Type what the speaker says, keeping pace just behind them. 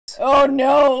Oh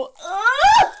no!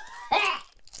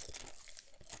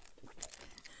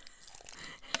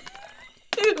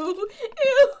 Ew.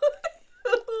 Ew.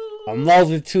 A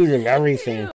multitude of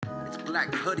everything. It's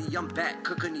Black Hoodie, I'm back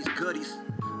cooking these goodies.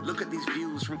 Look at these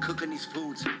views from cooking these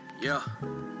foods. Yeah.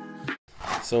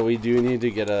 So we do need to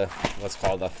get a what's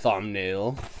called a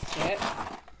thumbnail. Shit.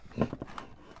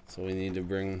 So we need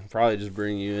to probably just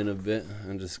bring you in a bit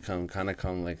and just come on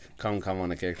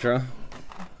a kick drum.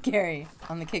 Gary,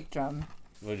 on the kick drum.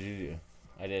 What did you do?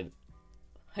 I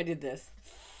did this.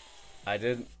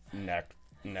 neck.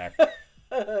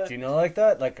 Do you know like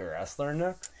that? Like a wrestler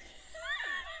neck?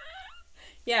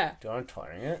 Yeah. Do you want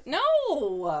twirling it?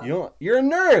 No! You're a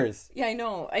nurse! Yeah, I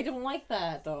know. I don't like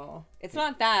that, though. It's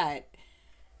not that.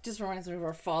 Just reminds me of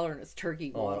our father and his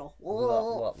turkey bottle.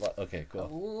 Okay,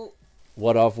 cool.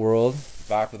 What up, world?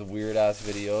 Back with a weird-ass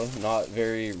video. Not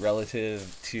very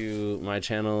relative to my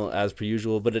channel as per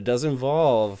usual, but it does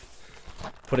involve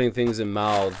putting things in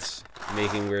mouths,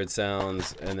 making weird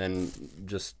sounds, and then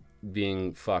just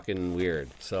being fucking weird.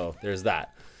 So there's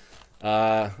that.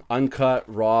 Uncut,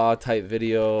 raw type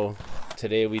video.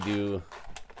 Today we do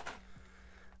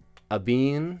a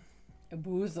bean.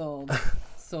 Boozled.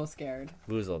 So scared.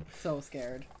 Boozled. So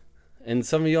scared. And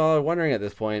some of y'all are wondering at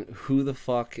this point, who the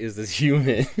fuck is this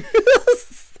human?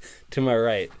 To my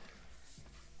right.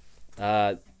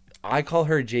 I call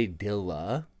her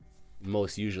Jadilla,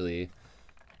 most usually.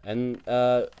 And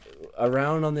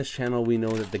around on this channel, we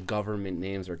know that the government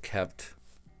names are kept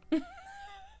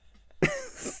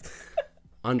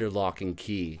under lock and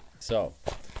key. So,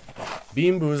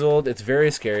 being boozled, it's very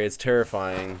scary. It's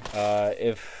terrifying.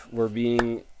 If we're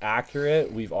being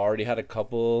accurate, we've already had a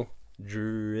couple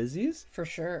drizzies. For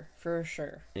sure. For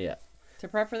sure. Yeah. To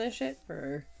prep for this shit?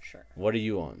 For sure. What are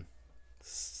you on?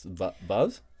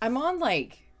 Buzz? I'm on,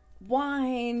 like,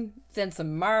 wine, then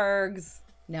some margs,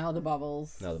 now the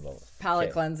bubbles.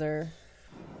 Palate cleanser.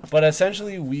 But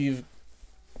essentially, we've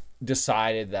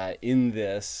decided that in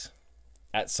this,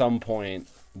 at some point,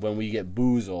 when we get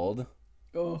boozled,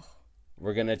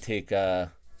 we're going to take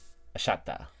a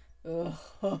shatta. We're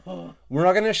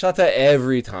not going to shatta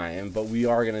every time, but we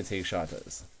are going to take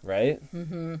shattas, right?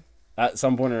 Mm-hmm. At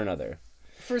some point or another.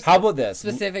 How about this?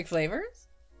 Specific flavors?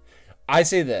 I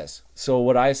say this. So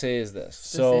what I say is this.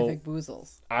 Specific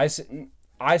boozles. I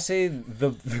say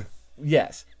the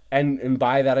yes. And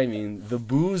by that I mean the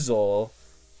boozle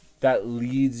that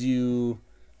leads you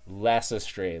less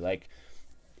astray. Like,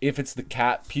 if it's the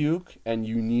cat puke and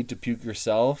you need to puke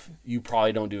yourself, you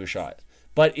probably don't do a shot.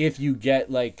 But if you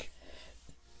get like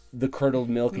the curdled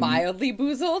milk, mildly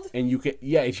boozled, and you can,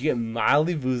 if you get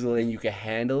mildly boozled and you can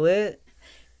handle it,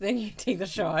 then you take the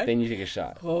shot. Then you take a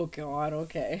shot. Oh God,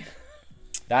 okay.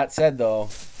 That said, though,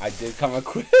 I did come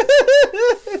equipped.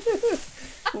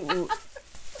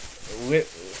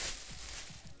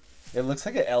 It looks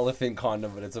like an elephant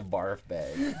condom, but it's a barf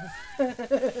bag.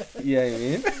 Yeah, I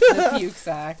mean? The puke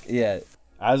sack. Yeah.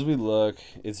 As we look,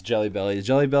 it's Jelly Bellies.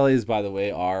 Jelly Bellies, by the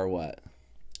way, are what?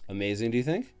 Amazing, do you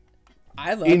think?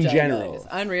 I love in Jelly general.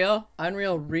 Bellies.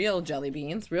 Unreal, real jelly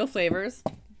beans, real flavors.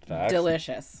 Facts.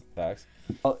 Delicious. Facts.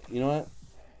 Well, you know what?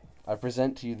 I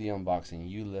present to you the unboxing.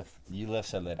 You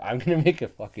lift the lid. I'm gonna make a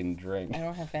fucking drink. I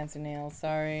don't have fancy nails.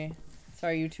 Sorry,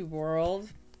 YouTube world.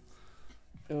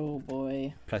 Oh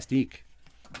boy. Plastique.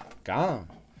 Gone.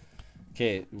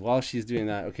 Okay, while she's doing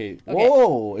that, okay.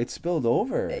 Whoa, it spilled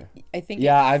over. I think.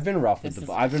 Yeah, I've been rough with the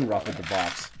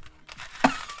box.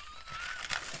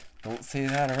 Don't say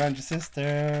that around your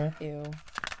sister. Ew.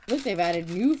 Look, they've added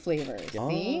new flavors. Oh.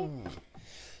 See?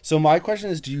 So my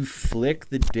question is, do you flick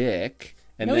the dick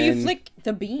and no, then... you flick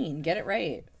the bean. Get it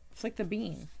right. Flick the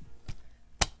bean.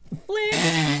 Flick.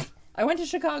 I went to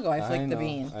Chicago. I flicked the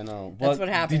bean. I know. That's what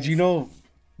happens. Did you know?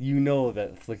 You know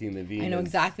that flicking the bean. I know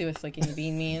exactly what flicking the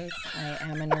bean means. I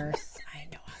am a nurse. I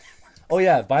know how that works. Oh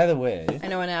yeah. By the way, I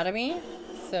know anatomy.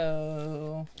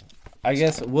 So. I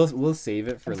guess we'll save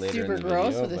it for later. Super in the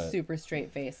gross video, with a super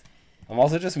straight face. I'm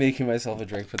also just making myself a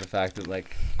drink for the fact that,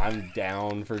 like, I'm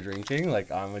down for drinking.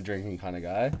 Like, I'm a drinking kind of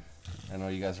guy. I know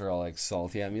you guys are all, like,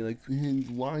 salty at me. Like,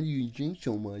 why do you drink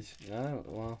so much?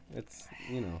 Well, it's,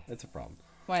 it's a problem.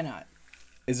 Why not?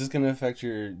 Is this going to affect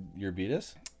your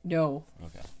beatus? No.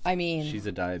 Okay. I mean... She's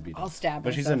a diabetic. I'll stab But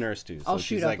myself. she's a nurse, too. So I'll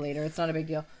shoot up like, later. It's not a big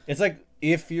deal. It's like,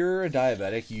 if you're a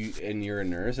diabetic and you're a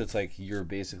nurse, it's like you're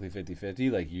basically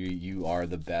 50-50. Like, you are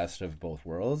the best of both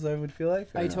worlds, I would feel like.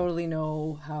 I totally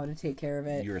know how to take care of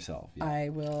it. Yourself, yeah. I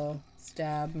will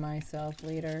stab myself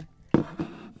later.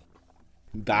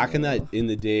 Back in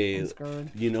the day,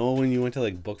 you know, when you went to,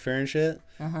 like, book fair and shit?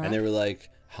 And they were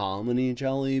like, how many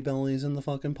jelly bellies in the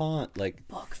fucking pot? Like,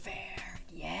 book fair,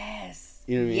 yes.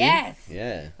 You know what I mean? Yes.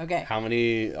 Yeah. Okay. How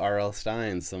many R.L.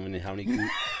 Steins? How many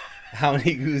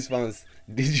Goosebumps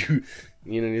did you?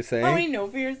 You know what I'm saying? How many No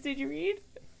Fears did you read?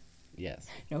 Yes.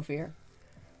 No Fear.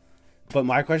 But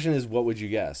my question is, what would you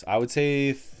guess? I would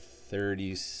say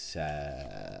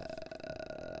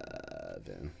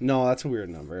 37. No, that's a weird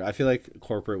number. I feel like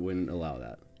corporate wouldn't allow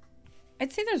that.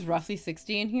 I'd say there's roughly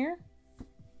 60 in here.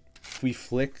 If we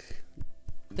flick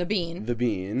The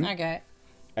bean. Okay.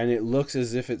 and it looks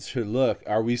as if it should look,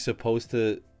 are we supposed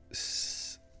to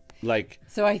like?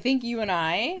 So I think you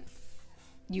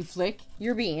flick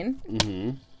your bean.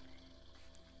 Mm-hmm.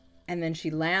 And then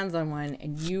she lands on one,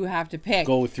 and you have to pick.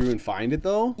 Go through and find it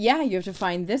though? Yeah, you have to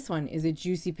find this one. Is it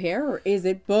juicy pear or is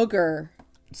it booger?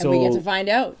 So and we get to find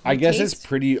out. I guess it's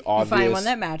pretty obvious. Find one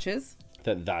that matches.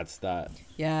 That's that.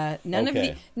 Yeah, none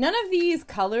of these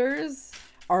colors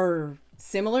are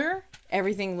similar.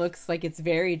 Everything looks like it's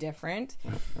very different.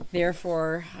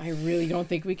 Therefore, I really don't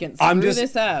think we can screw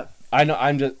this up. I know.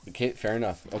 I'm just okay. Fair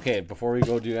enough. Okay, before we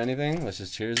go do anything, let's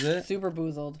just cheers it. Super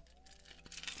boozled.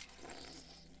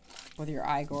 With your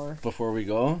Igor. Before we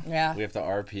go, yeah, we have to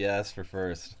RPS for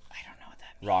first. I don't know what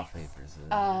that means. Rock paper scissors.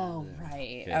 Oh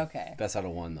right. Okay. Best out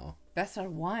of one though. Best out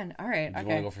of one. All right. Do you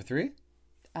want to go for 3?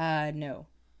 No.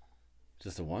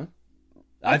 Just a 1.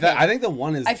 Okay. I think the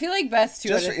 1 is. I feel like best 2.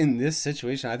 Just in this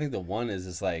situation, I think the 1 is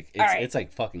just like it's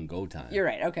like fucking go time. You're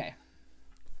right. Okay.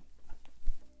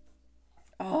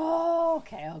 Oh,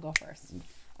 okay. I'll go first.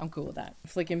 I'm cool with that.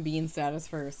 Flicking bean status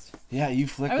first. Yeah, you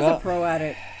flick up. I was a pro at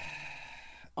it.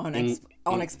 On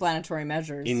explanatory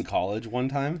measures. In college one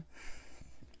time?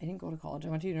 I didn't go to college. I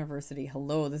went to university.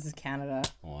 Hello, this is Canada.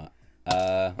 What?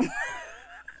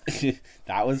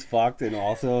 That was fucked, and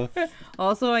also...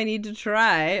 Also, I need to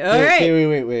try. All right.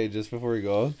 Okay, wait. Just before we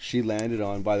go, she landed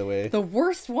on, by the way... The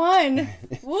worst one!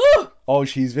 Woo! Oh,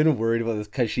 she's been worried about this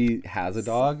because she has a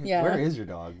dog? Yeah. Where is your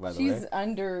dog, by the way? She's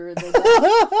under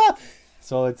the...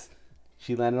 So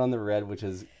she landed on the red, which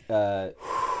is...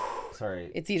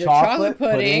 Sorry. It's either chocolate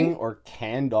pudding or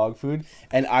canned dog food.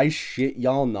 And I shit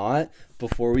y'all not,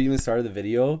 before we even started the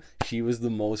video, she was the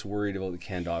most worried about the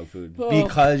canned dog food. Oh.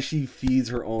 Because she feeds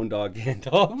her own dog canned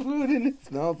dog food and it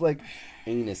smells like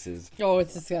anuses. Oh,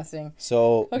 it's disgusting.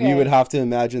 So we would have to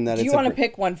imagine that Do you want to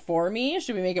pick one for me?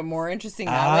 Should we make it more interesting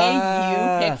that way?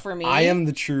 You pick for me. I am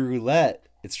the true roulette.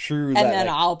 It's true roulette. And then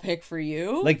I'll pick for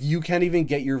you. Like, you can't even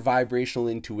get your vibrational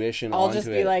intuition I'll onto just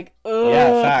be it. like,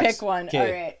 pick one.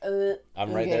 Okay. All right.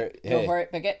 I'm right there. Hey. Go for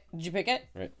it. Pick it. Did you pick it?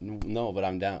 Right. No, but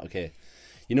I'm down. Okay.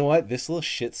 You know what? This little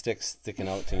shit stick's sticking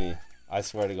out to me. I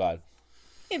swear to God.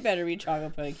 It better be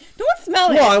chocolate pudding. Don't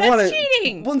smell it. That's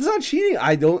cheating. Well, it's not cheating.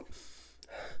 I don't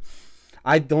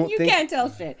You can't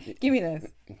tell shit. Give me this.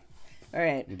 All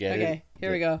right.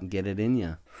 Here we go. Get it in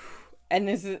ya. And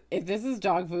if this is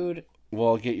dog food...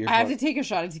 Well, get your... I have to take a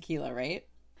shot of tequila, right?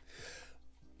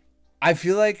 I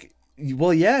feel like...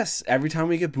 Well, yes. Every time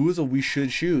we get boozled, we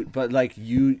should shoot. But, like,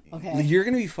 you're going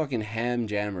to be fucking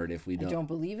ham-jammered if we don't. I don't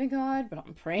believe in God, but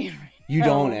I'm praying right now. You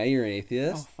don't, eh? You're an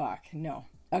atheist? Oh, fuck. No.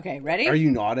 Okay, ready? Are you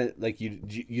not...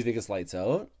 You think it's lights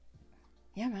out?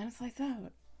 Yeah, man, it's lights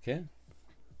out. Okay.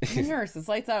 I'm a nurse. It's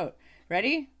lights out.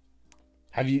 Ready?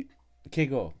 Have you... Okay,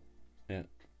 go. Yeah.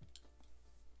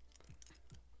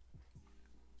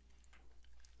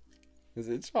 Is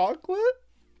it chocolate?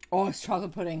 Oh, it's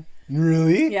chocolate pudding.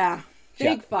 Really? Yeah.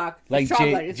 Big fuck. Like it's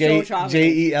chocolate. It's so chocolate.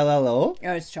 Jello?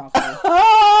 Oh, it's chocolate.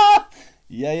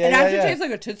 Yeah. It actually tastes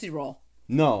like a Tootsie Roll.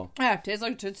 No. Yeah, it tastes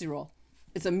like a Tootsie Roll.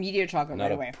 It's immediate chocolate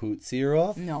right away. Not a Pootsie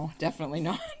Roll? No, definitely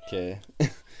not. Okay.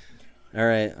 All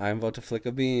right, I'm about to flick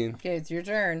a bean. Okay, it's your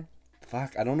turn.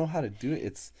 Fuck, I don't know how to do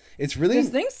it. It's really... This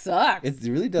thing sucks. It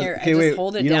really does. Here, okay, just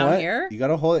hold it down here. You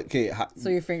gotta hold it. Okay. So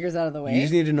your finger's out of the way. You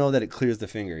just need to know that it clears the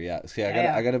finger. Yeah. Okay,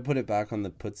 I gotta put it back on the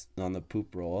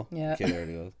poop roll. Yeah. Okay, there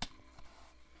it goes.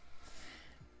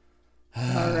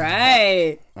 All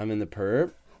right. I'm in the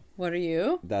perp. What are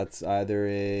you? That's either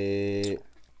a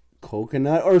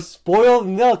coconut or spoiled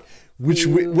milk. Which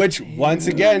once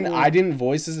again, I didn't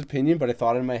voice this opinion, but I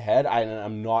thought in my head.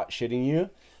 I'm not shitting you.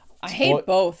 I hate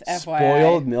both, FYI.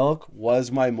 Spoiled milk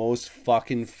was my most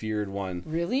fucking feared one.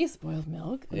 Really? Spoiled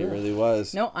milk? It really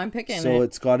was. No, I'm picking it. So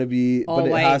it's got to be... all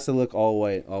white. It has to look all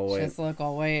white. All white. It has to look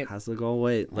all white. Has to look all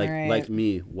white. Like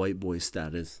me, white boy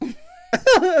status.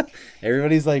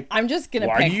 Everybody's like... I'm just going to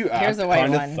pick... Why do you Here's act a white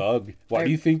kind one. of thug? Why do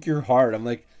you think you're hard? I'm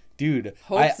like... Dude,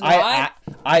 I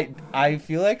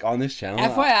feel like on this channel...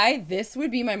 FYI, this would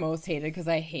be my most hated because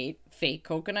I hate fake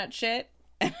coconut shit.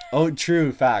 Oh,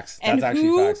 true. Facts. That's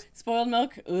actually facts. Spoiled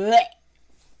milk. Blech.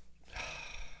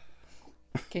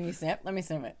 Can you sniff? Let me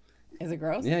sniff it. Is it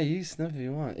gross? Yeah, you sniff if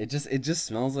you want. It just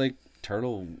smells like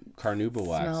turtle carnauba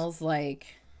wax. Smells like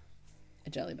a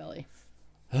Jelly Belly.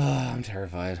 I'm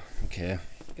terrified. Okay.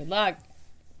 Good luck.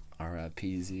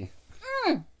 R.I.P.Z.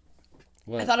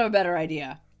 I thought of a better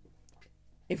idea.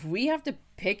 If we have to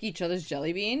pick each other's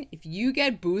jelly bean, if you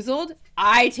get boozled,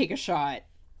 I take a shot.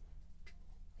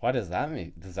 Why does that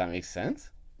make sense?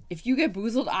 If you get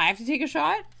boozled, I have to take a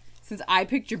shot? Since I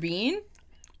picked your bean?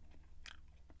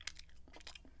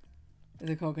 Is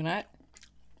it coconut?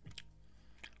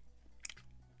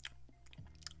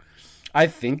 I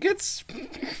think it's...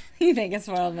 You think it's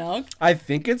spoiled milk? I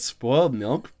think it's spoiled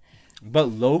milk, but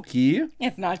low-key...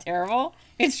 It's not terrible.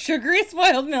 It's sugary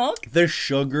spoiled milk. The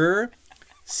sugar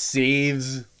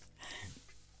saves...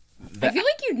 I feel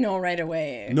like you'd know right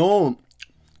away. No,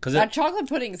 because that chocolate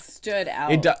pudding stood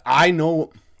out. I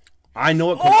know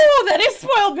it. Oh, that is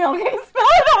spoiled milk. I can smell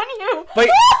it on you. But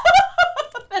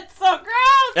that's so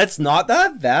gross. That's not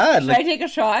that bad. Should I take a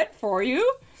shot for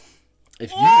you? If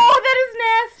you, that is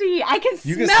nasty. I can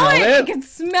smell it. I can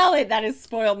smell it. That is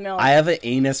spoiled milk. I have an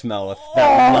anus smell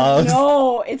that loves.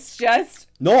 No, it's just.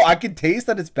 No, I can taste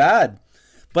that it's bad,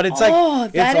 but it's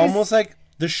like it's almost like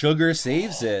the sugar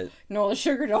saves it. No, the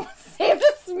sugar don't save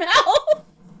the smell.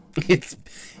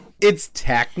 It's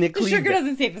technically... The sugar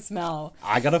doesn't save the smell.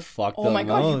 I gotta fuck them. Oh my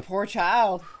god, you poor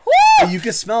child. Woo! You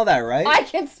can smell that, right? I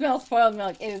can smell spoiled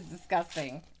milk. It is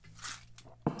disgusting.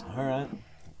 Alright.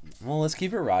 Well, let's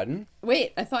keep it riding.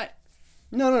 Wait, I thought...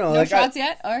 No. No shots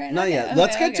yet? Alright. Not yet.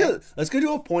 Let's get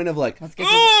to a point of like... Let's get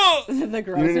to the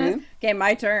grossness. You know what I mean? Okay,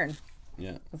 my turn.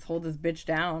 Yeah. Let's hold this bitch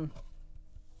down.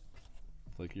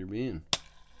 Like you're being...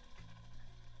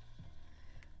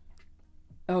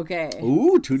 Okay.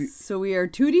 Ooh, Tutti. So we are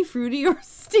Tutti Frutti or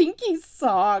Stinky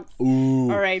Socks.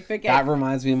 Ooh. All right, pick it. That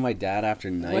reminds me of my dad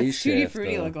after night What's shift. Tutti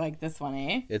Frutti look like? This one,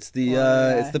 eh? It's the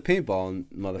paintball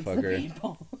motherfucker. It's the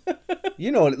paintball.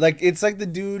 You know, like it's like the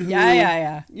dude who.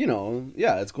 Yeah. You know,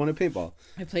 yeah, it's going to paintball.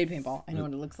 I played paintball. I know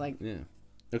what it looks like. Yeah.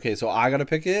 Okay, so I gotta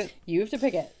pick it. You have to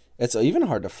pick it. It's even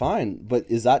hard to find, but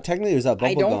is that technically or is that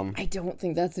bubblegum? I don't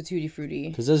think that's a Tutti Frutti.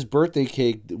 Because there's birthday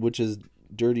cake, which is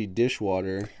dirty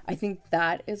dishwater. I think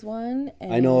that is one.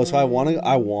 And I know, so I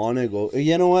wanna go.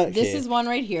 You know what? This is one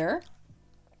right here.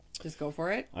 Just go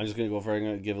for it. I'm just gonna go for it. I'm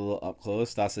gonna give it a little up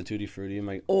close. That's the Tutti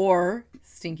Frutti. Or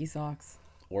Stinky Socks.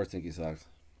 Or Stinky Socks.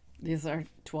 These are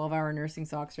 12-hour nursing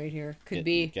socks right here. Could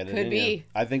be. Yeah.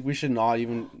 I think we should not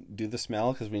even do the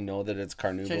smell because we know that it's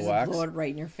carnauba Should I just wax. blow it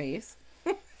right in your face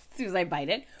as soon as I bite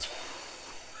it.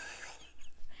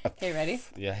 Okay, ready?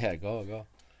 Yeah, go.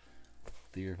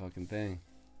 Do your fucking thing.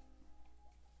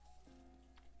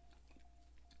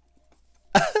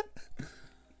 Does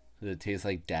it taste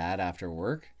like dad after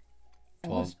work?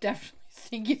 Almost definitely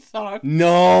Stinky Socks.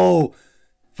 No!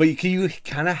 But can you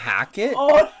kind of hack it?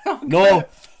 Oh, no.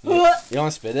 You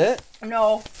want to spit it?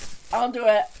 No. I'll do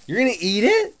it. You're going to eat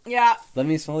it? Yeah. Let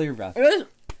me smell your breath.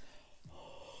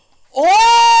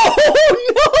 Oh,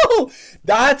 no!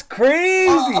 That's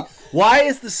crazy. Why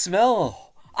is the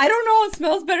smell? I don't know. It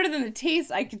smells better than it tastes.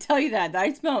 I can tell you that.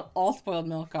 I smell all spoiled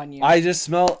milk on you. I just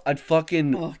smell a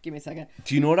fucking... Oh, give me a second.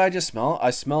 Do you know what I just smell?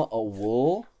 I smell a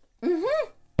wool. Mm-hmm.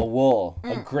 A wool.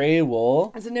 A gray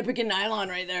wool. It's a Nippican nylon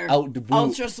right there. Out the boot.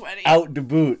 Ultra sweaty. Out the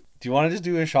boot. Do you want to just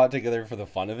do a shot together for the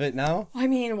fun of it now? I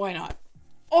mean, why not?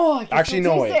 Oh, I can actually,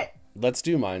 no, taste wait. it. Let's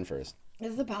do mine first.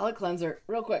 This is a palate cleanser.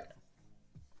 Real quick.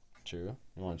 True.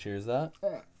 You want to cheers that?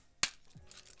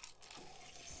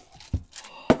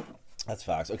 That's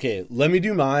facts. Okay, let me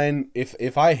do mine.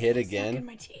 If I hit again,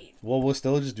 my teeth. Well, we'll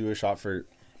still just do a shot for.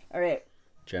 All right.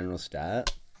 General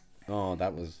stat. Oh,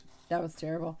 that was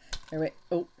terrible. All right.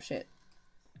 Oh shit.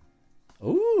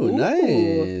 Ooh,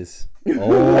 nice.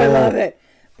 Oh, I love it.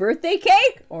 Birthday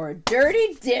cake or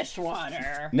dirty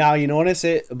dishwater? Now, you know what I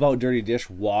say about dirty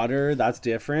dishwater? That's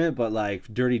different, but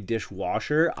like dirty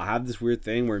dishwasher, I have this weird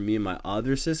thing where me and my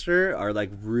other sister are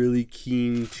like really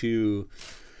keen to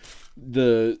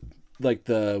the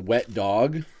wet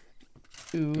dog.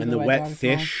 Ooh, and the wet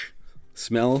fish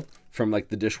smell from like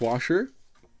the dishwasher.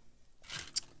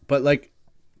 But like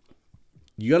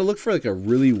you got to look for like a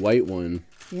really white one.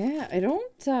 Yeah, I don't...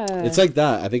 It's like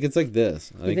that. I think it's like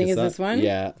this. You think it's this one?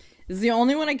 Yeah. This is the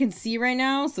only one I can see right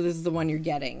now, so this is the one you're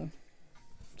getting.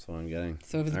 That's what I'm getting.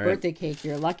 So if it's birthday cake,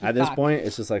 you're a lucky At this point,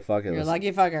 it's just like, fuck it. You're a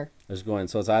lucky fucker. Let's go in.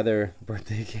 So it's either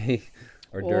birthday cake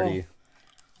or dirty.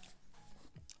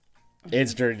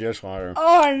 It's dirty dishwater.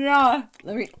 Oh, no.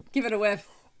 Let me give it a whiff.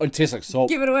 Oh, it tastes like soap.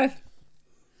 Give it a whiff.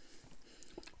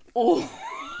 Oh.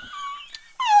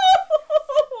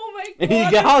 Oh, my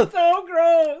God. That's so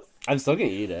gross. I'm still going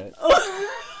to eat it.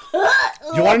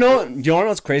 Do you want to know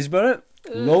what's crazy about it?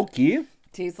 Low key.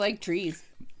 Tastes like trees.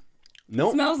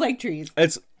 Nope. Smells like trees.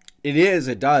 It's It is.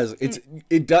 It does.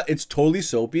 It's totally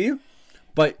soapy,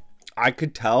 but I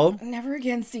could tell. Never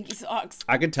again stinky socks.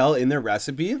 I could tell in their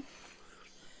recipe.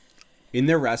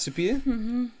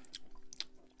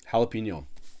 Jalapeno.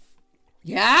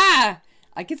 Yeah,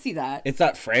 I could see that. It's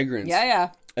that fragrance.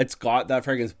 Yeah. It's got that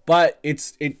fragrance, but it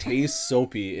tastes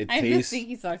soapy. I have the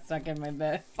stinky socks stuck in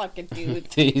my fucking tooth.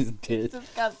 Tastes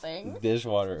disgusting.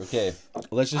 Dishwater. Okay,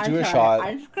 let's just do a shot.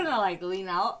 I'm just gonna like lean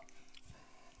out.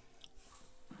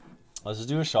 Let's just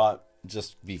do a shot,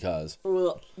 just because.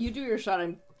 Well, you do your shot.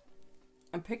 I'm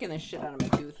picking this shit out of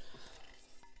my tooth.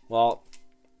 Well,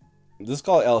 this is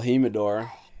called El Jimador.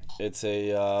 It's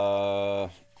a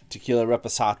tequila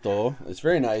reposado. It's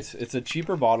very nice. It's a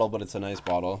cheaper bottle, but it's a nice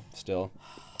bottle still.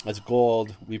 It's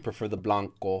gold. We prefer the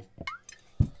blanco.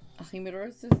 El Jimador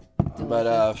is just delicious.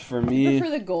 But for me, I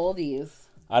prefer the goldies.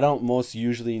 I don't most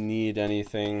usually need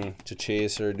anything to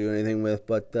chase or do anything with,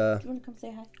 but Do you want to come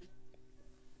say hi?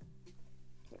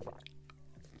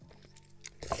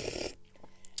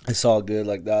 it's all good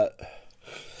like that.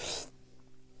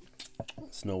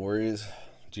 It's no worries.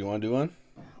 Do you want to do one?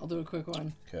 I'll do a quick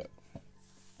one. Okay.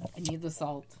 I need the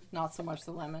salt, not so much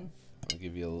the lemon. I'll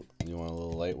give you you want a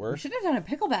little light work? We should have done a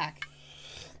pickleback.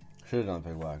 Should have done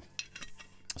pickleback.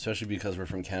 Especially because we're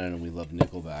from Canada and we love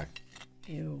Nickelback.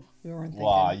 Ew, we weren't thinking.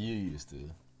 Wow, you used to.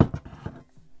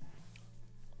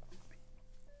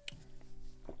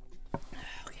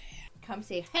 Okay. Come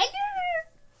say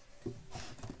hello.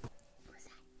 What's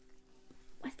that?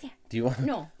 What's that? Do you want?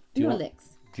 No, Do you no want- licks.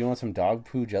 Do you want some dog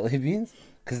poo jelly beans?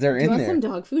 Because they're Do you in want there. some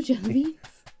dog food jelly beans?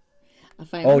 I'll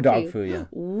find Oh, one for dog you. food,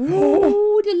 yeah.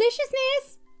 Ooh,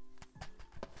 deliciousness.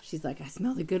 She's like, I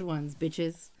smell the good ones,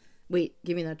 bitches. Wait,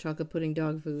 give me that chocolate pudding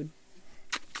dog food.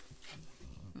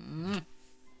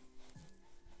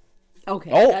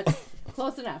 Okay, Oh. that's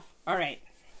close enough. All right.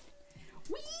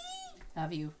 Whee!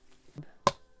 Love you.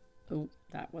 Oh,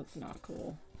 that was not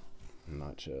cool. I'm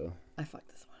not sure. I fucked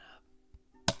this one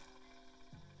up.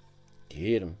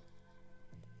 Get him.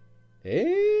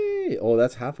 Hey. Oh,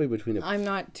 that's halfway between a I'm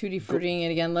not tutti fruiting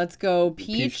it again. Let's go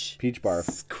peach. peach barf.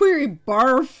 Squirry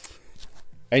barf.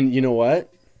 And you know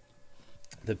what?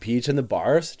 The peach and the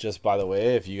barfs, just by the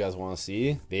way, if you guys want to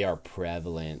see, they are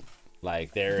prevalent.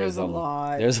 Like There's a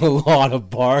lot. There's a lot of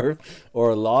barf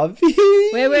or love.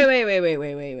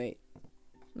 Wait.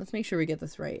 Let's make sure we get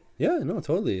this right. Yeah, no,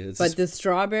 totally. It's But the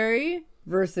strawberry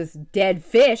versus dead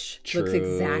fish looks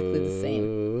exactly the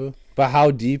same. But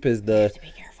how deep is the? Be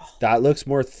careful. That looks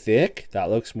more thick. That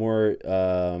looks more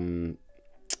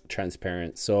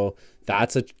transparent. So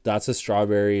that's a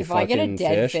strawberry. If I get a fucking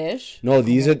dead fish, no,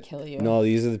 these are kill you. no,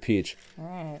 these are the peach. All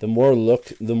right.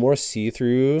 The more see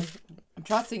through. I'm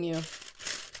trusting you.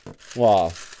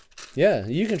 Well, yeah,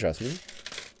 you can trust me.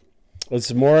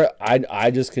 It's more.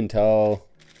 I just can tell.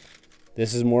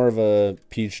 This is more of a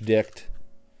peach dicked.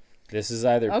 This is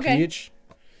either peach,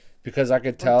 because I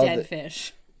could tell. Dead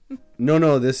fish.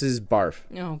 No, this is barf.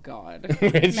 Oh God!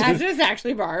 Imagine it's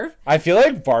actually barf. I feel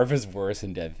like barf is worse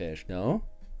than dead fish. No,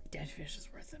 Dead fish is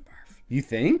worse than barf. you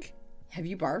think? Have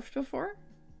you barfed before?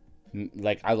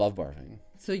 Like I love barfing.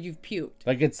 So you've puked.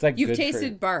 Like it's like You've good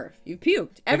tasted barf. You've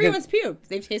puked. Everyone's puked.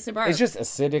 They've tasted barf. It's just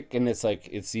acidic and it's like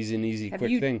it's an easy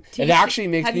quick thing. It tasted- actually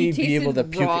makes have me you be able to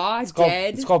tasted puke. raw, It's called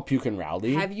dead? it's called puke and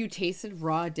rowdy. Have you tasted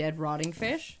raw, dead, rotting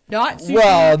fish? Not sushi.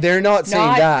 Well, they're not saying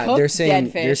not that. They're cooked saying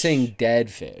dead fish. they're saying dead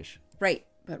fish. Right,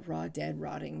 but raw, dead,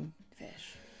 rotting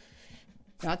fish.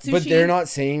 Not sushi. But they're not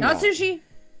saying Not that. sushi.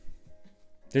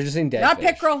 They're just saying dead Not fish.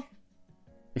 pickerel.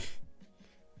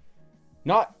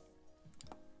 Not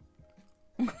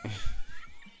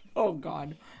Oh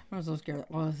God, I'm so scared.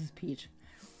 Oh, this is peach.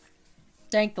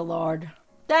 Thank the Lord.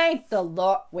 Thank the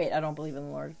Lord. Wait, I don't believe in the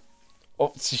Lord.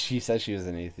 Oh, she said she was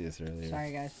an atheist earlier.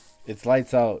 Sorry, guys. It's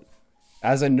lights out.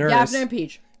 As a nurse, Daphne and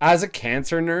peach. as a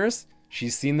cancer nurse,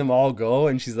 she's seen them all go,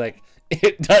 and she's like,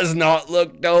 "It does not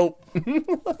look dope."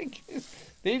 Like,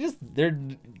 they're.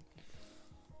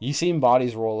 You seen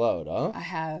bodies roll out, huh? I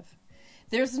have.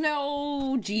 There's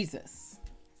no Jesus.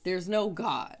 There's no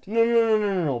God.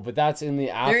 No. But that's in the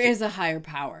after. There is a higher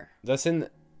power, That's in.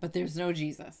 but there's no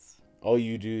Jesus. Oh,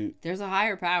 you do. There's a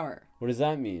higher power. What does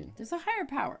that mean? There's a higher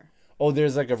power. Oh,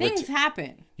 there's like a. Things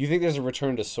happen. You think there's a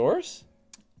return to source?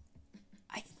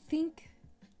 I think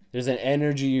There's an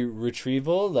energy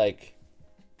retrieval, like.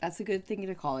 that's a good thing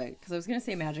to call it. Because I was gonna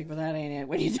say magic, but that ain't it.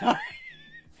 When you die,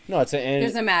 No, it's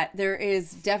an. There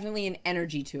is definitely an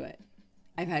energy to it.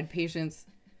 I've had patients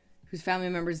whose family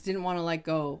members didn't want to let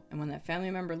go, and when that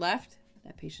family member left,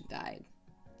 that patient died.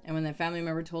 And when that family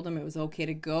member told them it was okay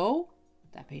to go,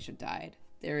 that patient died.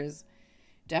 There is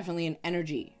definitely an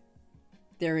energy.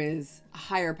 There is a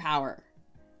higher power.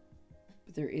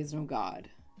 but there is no God.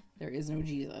 There is no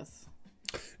Jesus.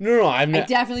 No, I'm not. I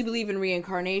definitely believe in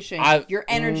reincarnation. Your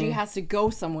energy has to go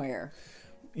somewhere.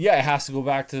 Yeah, it has to go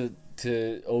back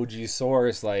to OG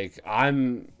source. Like, I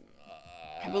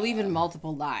believe in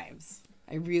multiple lives.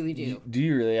 I really do. Do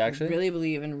you really actually? I really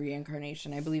believe in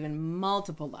reincarnation. I believe in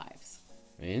multiple lives.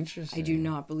 Interesting. I do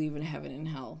not believe in heaven and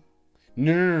hell.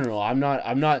 No. I'm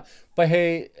not. But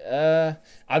hey,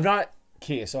 I'm not.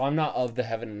 Okay, so I'm not of the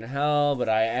heaven and hell, but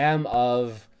I am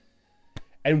of.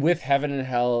 And with heaven and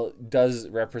hell does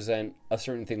represent a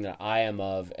certain thing that I am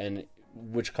of, and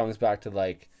which comes back to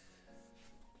like.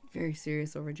 Very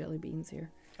serious over jelly beans here.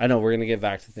 I know we're gonna get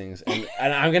back to things, and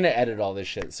I'm gonna edit all this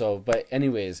shit. So, but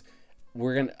anyways,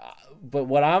 but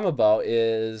what I'm about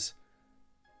is.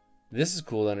 This is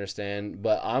cool to understand,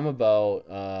 but I'm about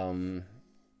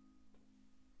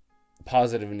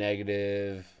positive and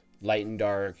negative, light and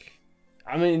dark.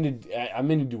 I'm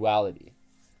into duality.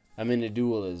 I'm into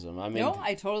dualism.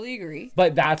 I totally agree.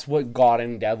 But that's what God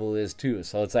and devil is too.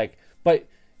 So it's like,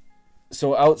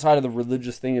 so outside of the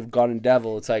religious thing of God and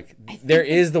devil, it's like there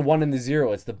is the 1 and the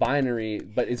 0. It's the binary,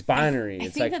 but it's binary.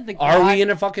 It's like, are we in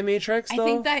a fucking matrix though? I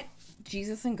think that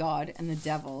Jesus and God and the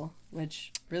devil,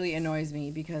 which really annoys me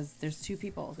because there's two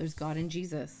people. There's God and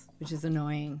Jesus, which is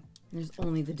annoying. And there's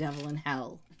only the devil and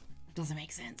hell. Doesn't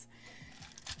make sense.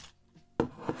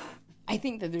 I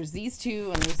think that there's these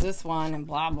two and there's this one and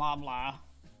blah, blah, blah.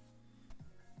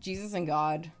 Jesus and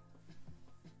God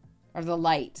are the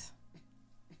light.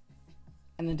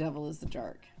 And the devil is the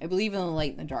dark. I believe in the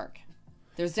light and the dark.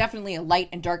 There's definitely a light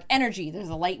and dark energy. There's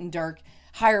a light and dark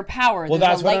higher power. Well,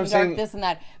 there's that's a light what I'm and dark saying. This and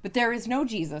that. But there is no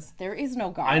Jesus. There is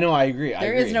no God. I know, I agree.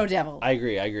 There is no devil. I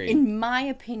agree. In my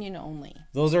opinion only.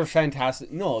 Those are fantastic.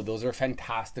 No, those are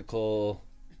fantastical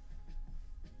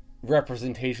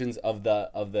representations of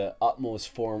the utmost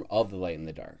form of the light and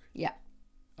the dark. Yeah.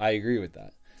 I agree with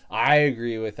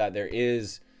that. There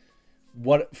is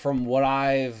from what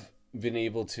I've been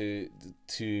able to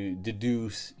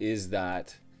deduce is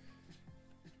that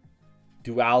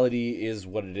duality is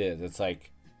what it is. It's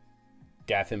like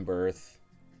death and birth.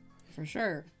 For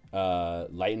sure.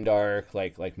 Light and dark,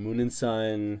 like moon and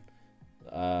sun.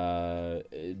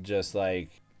 Just like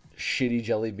shitty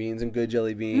jelly beans and good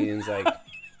jelly beans, like.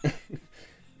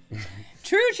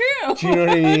 True. Do you know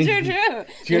what I mean? True.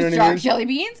 There's dark jelly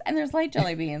beans and there's light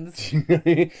jelly beans.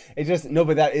 It just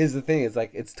but that is the thing. It's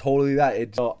like it's totally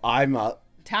that. I'm up.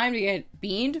 Time to get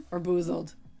beaned or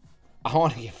boozled. I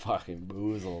want to get fucking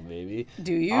boozled, baby.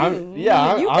 Do you? I'm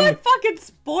get fucking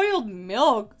spoiled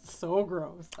milk. So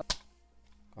gross.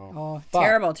 Oh,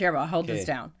 terrible. I'll hold this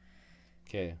down.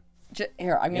 Okay.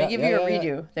 Here, I'm gonna give you a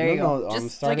redo. There you go. I'm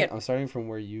starting from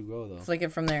where you go though. Flick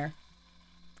it from there.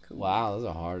 Cool. Wow, that's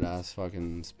a hard ass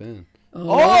fucking spin. Oh!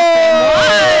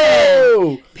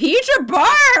 Peach or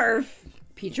barf?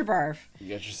 Peach or barf? You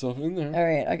got yourself in there. All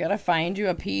right, I gotta find you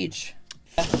a peach.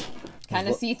 Kind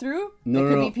of see through. No, it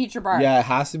could be peach or barf. Yeah, it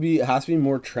has to be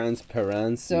more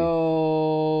transparent.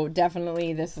 So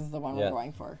definitely, this is the one we're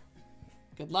going for.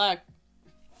 Good luck.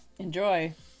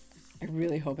 Enjoy. I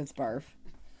really hope it's barf.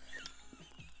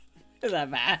 Is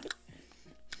that bad?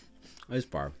 It's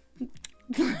barf.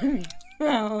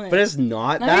 But it's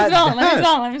not that bad.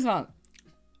 Let me smell.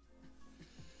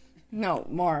 No,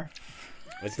 more.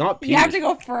 It's not peach. You have to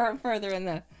go further in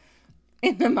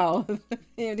the mouth.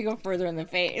 You have to go further in the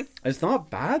face. It's not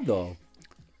bad though.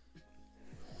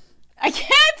 I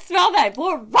can't smell that.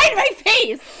 Blow it right in my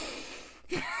face.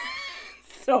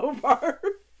 So barf.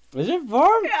 Is it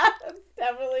barf? Yeah, it's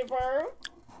definitely barf.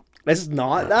 It's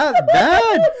not that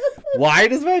bad. Why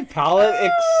does my palate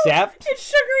accept? It's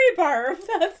sugary barf.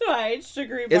 That's why it's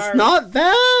sugary barf. It's not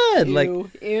bad.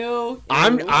 Ew.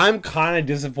 I'm kind of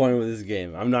disappointed with this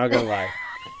game. I'm not gonna lie.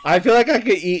 I feel like I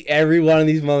could eat every one of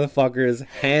these motherfuckers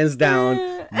hands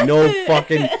down.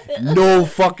 No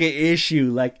fucking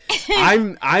issue. Like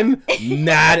I'm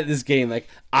mad at this game. Like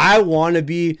I want to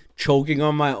be choking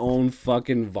on my own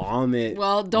fucking vomit.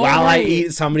 Well, don't while worry. I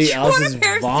eat somebody else's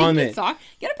vomit.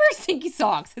 Get a pair of stinky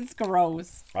socks. It's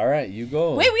gross. All right, you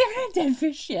go. Wait, we haven't had dead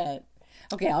fish yet.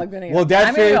 Okay, I'm gonna go. Well,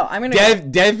 dead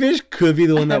fish could be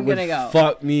the one that would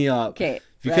fuck me up. Okay,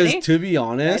 because ready? To be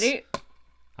honest,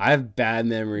 I have bad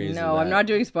memories. No, I'm not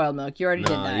doing spoiled milk. You already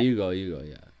did that. You go.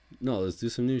 Yeah. No, let's do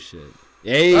some new shit.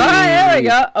 Hey. Oh, there we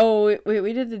go. Oh, wait,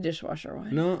 we did the dishwasher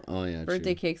one. No. Oh yeah.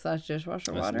 Birthday cake /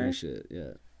 dishwasher water. That's new shit.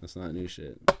 Yeah, that's not new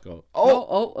shit. Go.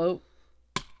 Oh.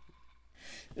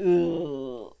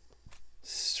 Ooh.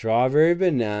 Strawberry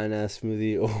banana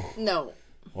smoothie. Oh. No.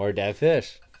 Or dead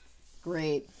fish.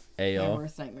 Great. Hey yo. My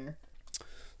worst nightmare.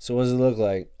 So what does it look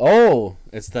like? Oh,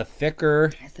 it's the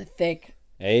thicker. It's a thick.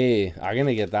 Hey, I'm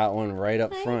gonna get that one right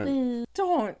up front.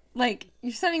 Don't. Like,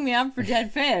 you're setting me up for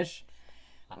dead fish.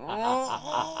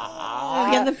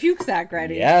 I'll get the puke sack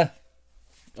ready. Yeah.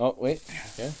 Oh, wait.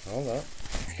 Okay, hold up.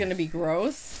 It's gonna be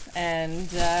gross. And,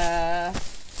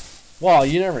 Well,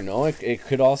 you never know. It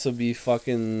could also be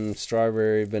fucking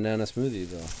strawberry banana smoothie,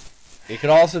 though. It could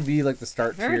also be like the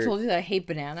start I've never tier. told you that I hate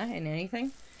banana in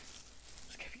anything.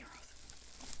 It's gonna be gross.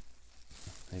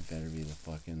 It better be the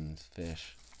fucking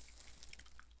fish.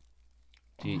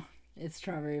 It's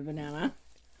strawberry banana.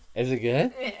 Is it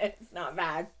good? It's not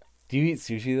bad. Do you eat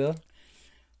sushi, though?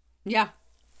 Yeah.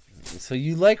 So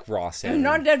you like raw salmon.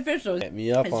 Not dead fish, though. Hit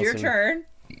me up It's on your some... turn.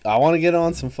 I want to get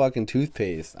on some fucking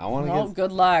toothpaste. I want to Oh, get...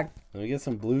 good luck. Let me get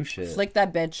some blue shit. Flick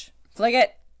that bitch. Flick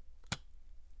it.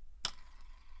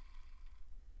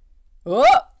 Oh,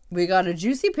 we got a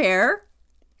juicy pear.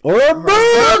 Or a booger!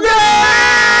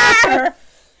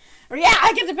 Yeah,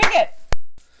 I get to pick it.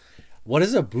 What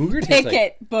is a booger taste Pick like?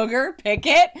 it, booger. Pick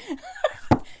it.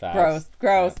 Fast.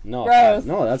 Gross. No, gross.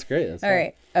 no, that's great. That's All fine.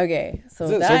 right. Okay. So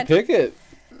So that. pick it.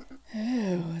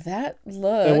 Ooh, that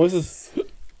looks. And what's this?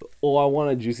 Oh, I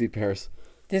want a juicy pears.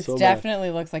 This so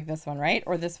definitely looks like this one, right?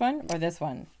 Or this one, or this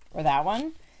one, or that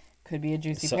one. Could be a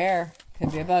juicy pear.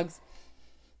 Could be a bugs.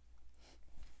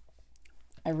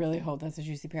 I really hope that's a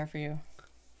juicy pear for you.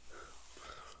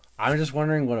 I'm just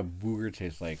wondering what a booger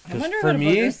tastes like. I wonder for what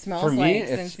me, a booger smells for me, like it's,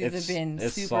 since these have been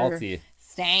it's super salty.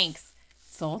 stanks.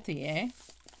 Salty, eh?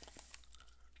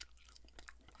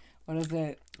 What is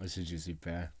it? It's a juicy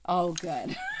pear. Oh,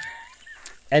 good.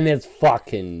 And it's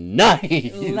fucking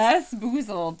nice. Less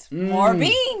boozled, more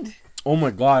beaned. Oh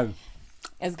my god.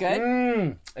 Is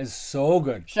good? It's so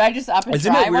good. Should I just up and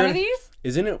Isn't try it one weird? of these?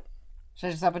 Isn't it? Should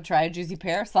I just up and try a juicy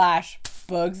pear /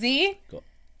 Bugsy?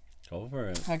 Go for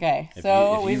it. Okay, If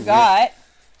so you we've got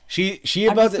She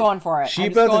I'm about just to going for it. She I'm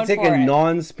just about going to take for a it.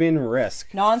 non-spin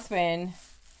risk. non-spin.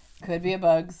 Could be a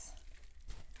bugs.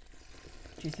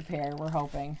 Juicy pear, we're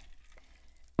hoping.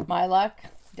 My luck,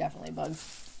 definitely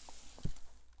bugs.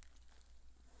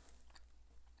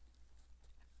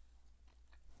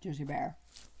 Juicy pear.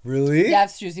 Really? Yeah,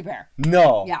 it's juicy pear.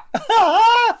 No. Yeah.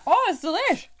 Oh, it's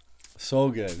delish. So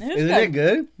good. is Isn't good. it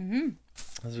good? Mm-hmm.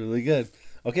 That's really good.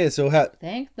 Okay, so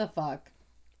Thank the fuck.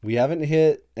 we haven't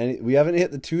hit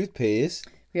the toothpaste.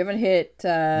 We haven't hit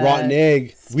Rotten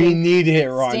egg. We need to hit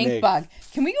rotten stink egg. bug.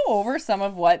 Can we go over some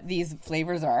of what these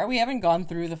flavors are? We haven't gone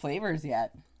through the flavors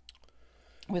yet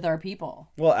with our people.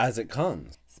 Well, as it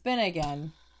comes. Spin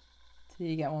again till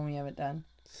you get one we haven't done.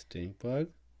 Stink bug.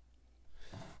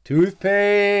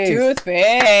 Toothpaste.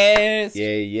 Toothpaste. Yeah.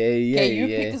 Okay, you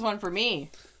picked this one for me.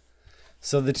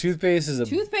 So the toothpaste is a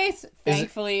Toothpaste,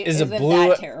 thankfully, is isn't a blue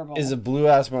that terrible. is a blue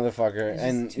ass motherfucker, It's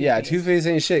and just yeah, toothpaste. toothpaste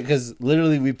ain't shit because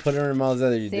literally we put it in our mouths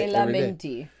every C'est day. la Every day.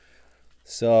 minty.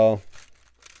 So,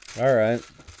 all right,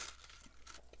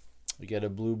 we get a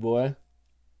blue boy,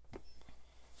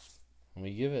 and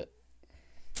we give it.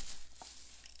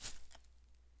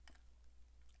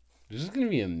 This is gonna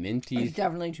be a minty, It's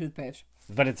definitely toothpaste.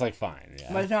 but it's like fine.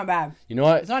 Yeah, But it's not bad. you know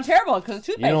what? It's not terrible because it's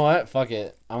toothpaste. You know what? Fuck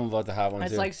it. I'm about to have one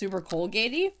It's too. like super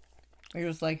Colgate-y. You're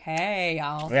just like, hey,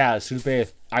 y'all. Yeah, it's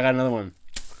toothpaste. I got another one.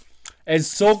 It's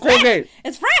so Colgate.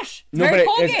 It's fresh. It's No, very but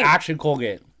Colgate. it's actually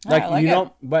Colgate. I Like, like you it.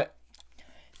 know, but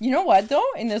You know what, though?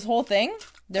 In this whole thing,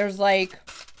 there's like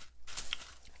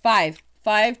five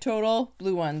total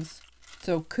blue ones.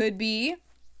 So could be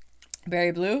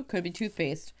berry blue, could be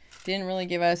toothpaste. Didn't really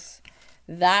give us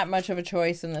that much of a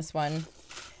choice in this one.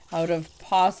 Out of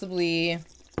possibly,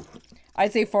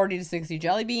 I'd say 40 to 60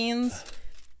 jelly beans.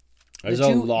 there's the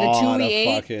a two, lot the two we of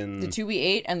ate, fucking. the 2 we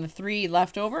ate, and the 3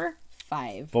 left over,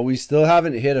 5. But we still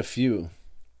haven't hit a few.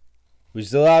 We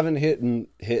still haven't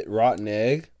hit rotten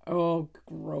egg, Oh,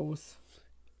 gross.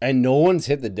 and no one's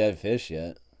hit the dead fish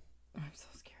yet. I'm so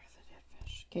scared of the dead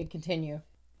fish. Okay, continue.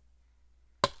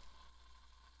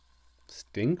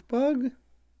 Stink bug?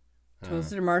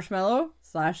 Toasted marshmallow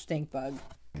 / stink bug.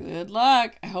 Good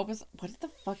luck. I hope it's. What the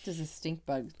fuck does a stink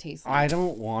bug taste like? I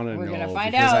don't want to know We're gonna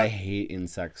find because out. I hate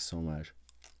insects so much.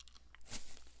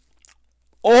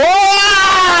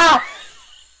 Oh!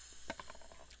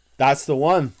 That's the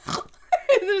one. Is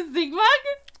it a stink bug?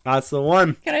 That's the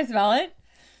one. Can I smell it?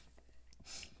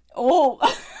 Oh.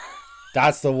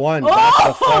 That's the one. That's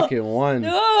the fucking one.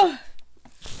 Ugh.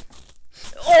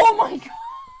 Oh my god.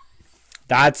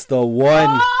 That's the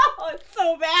one. Oh, it's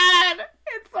so bad.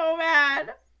 It's so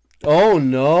bad. Oh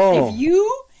no. If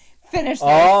you finish this,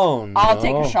 Oh, no. I'll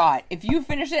take a shot. If you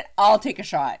finish it, I'll take a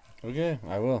shot. Okay,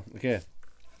 I will. Okay.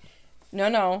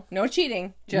 No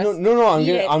cheating. Just No. I'm eat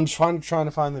gonna. it. I'm trying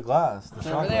to find the glass. The It's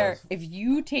shot over there. glass. If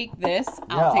you take this,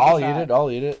 Yeah, I'll take a I'll shot. eat it.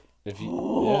 I'll eat it. If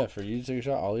you, yeah, for you to take a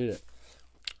shot, I'll eat it.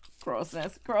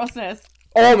 Grossness. Grossness.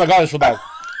 Oh my god, it's so bad.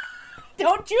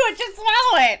 Don't chew it, just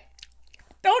swallow it.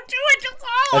 Don't chew it, just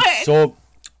swallow It's it. so.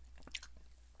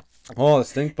 Oh, the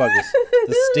stink bug is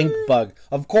the stink bug.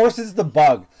 Of course, it's the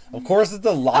bug. Of course, it's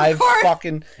the live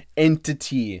fucking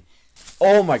entity.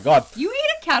 Oh my god. You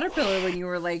ate a caterpillar when you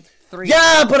were like 3.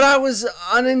 Yeah, but I was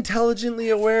unintelligently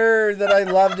aware that I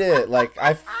loved it. Like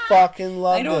I fucking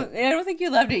loved it. I don't think you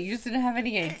loved it. You just didn't have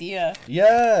any idea.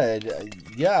 Yeah,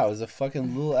 I was a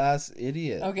fucking little ass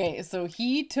idiot. Okay, so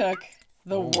he took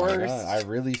the Oh my worst. God, I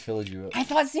really filled you up. I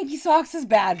thought Stinky Socks is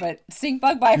bad, but Stink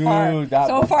Bug by far. that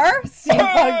So bug- far, Stink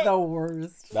Bug the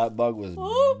worst. That bug was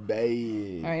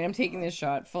bad. Alright, I'm taking this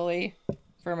shot fully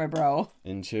for my bro.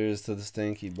 And cheers to the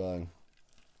stinky bug.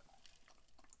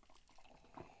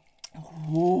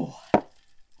 Ooh,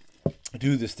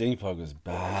 Dude, the stink bug was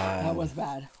bad. that was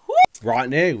bad.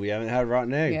 Rotten egg. We haven't had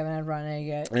rotten egg. We haven't had rotten egg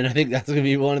yet. And I think that's going to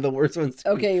be one of the worst ones. Too.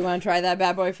 Okay, you want to try that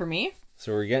bad boy for me?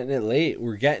 So we're getting it late.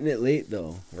 We're getting it late,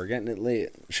 though. We're getting it late.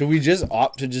 Should we just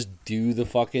opt to just do the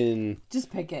fucking...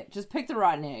 Just pick it. Just pick the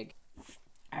rotten egg.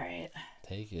 Alright.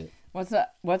 Take it. What's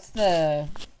the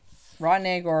rotten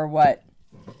egg or what?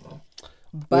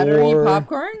 Buttery Or-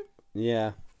 popcorn?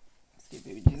 Yeah. Stupid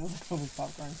baby Jesus. Go with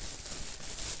popcorn.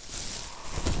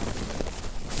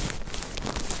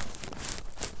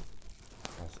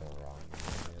 That's a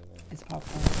rotten. It's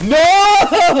popcorn.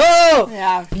 No!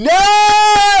 Yeah.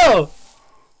 No!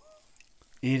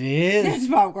 It is. It's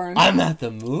popcorn. I'm at the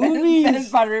It's movies.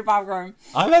 buttery popcorn.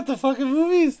 I'm at the fucking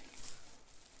movies.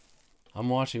 I'm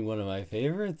watching one of my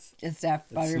favorites. It's Steph.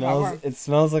 Buttery Smells, popcorn. it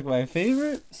smells like my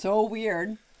favorite. So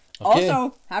weird. Okay.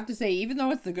 Also, have to say, even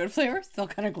though it's the good flavor, still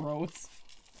kind of gross.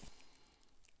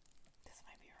 This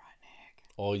might be rotten egg.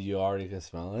 Oh, you already can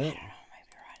smell it? I don't know, it might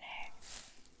be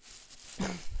rotten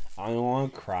egg. I don't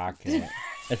want to crack it.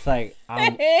 It's like,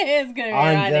 I'm... It is gonna be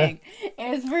I'm rotten the- egg.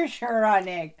 It's for sure rotten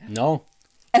egg. No.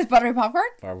 It's buttery popcorn?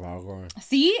 Popcorn.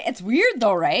 See? It's weird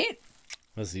though, right?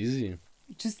 That's easy.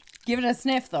 Just give it a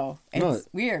sniff though. It's No.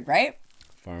 weird, right?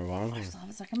 Popcorn. I still have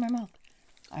it stuck in my mouth.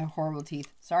 I have horrible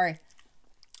teeth. Sorry.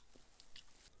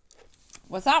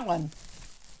 What's that one?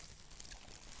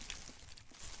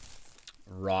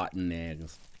 Rotten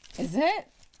eggs. Is it?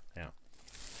 Yeah.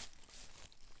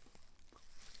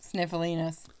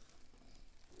 Sniffliness.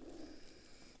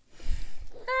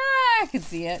 I can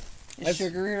see it. It's That's-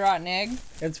 sugary rotten egg.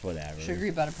 It's whatever.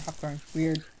 Sugary butter popcorn.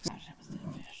 Weird.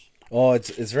 Oh,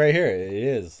 it's right here. It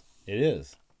is. It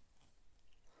is.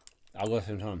 I'll go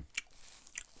same time.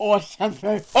 Oh, it's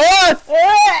something. Oh!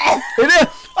 It is!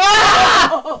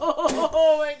 Ah!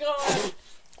 Oh my god.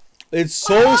 It's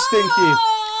so stinky.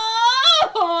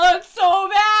 Oh, it's so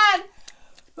bad.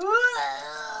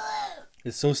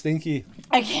 It's so stinky.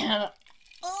 I can't.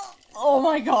 Oh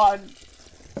my god.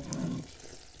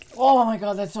 Oh my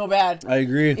god, that's so bad. I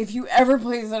agree. If you ever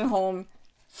play this at home,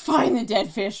 find the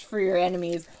dead fish for your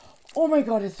enemies. Oh my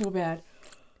god, it's so bad.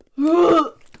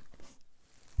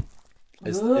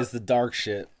 It's the dark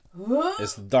shit.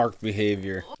 It's the dark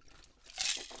behavior.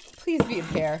 Please be a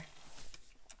pear.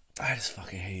 I just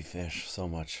fucking hate fish so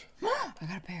much. I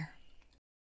got a pear.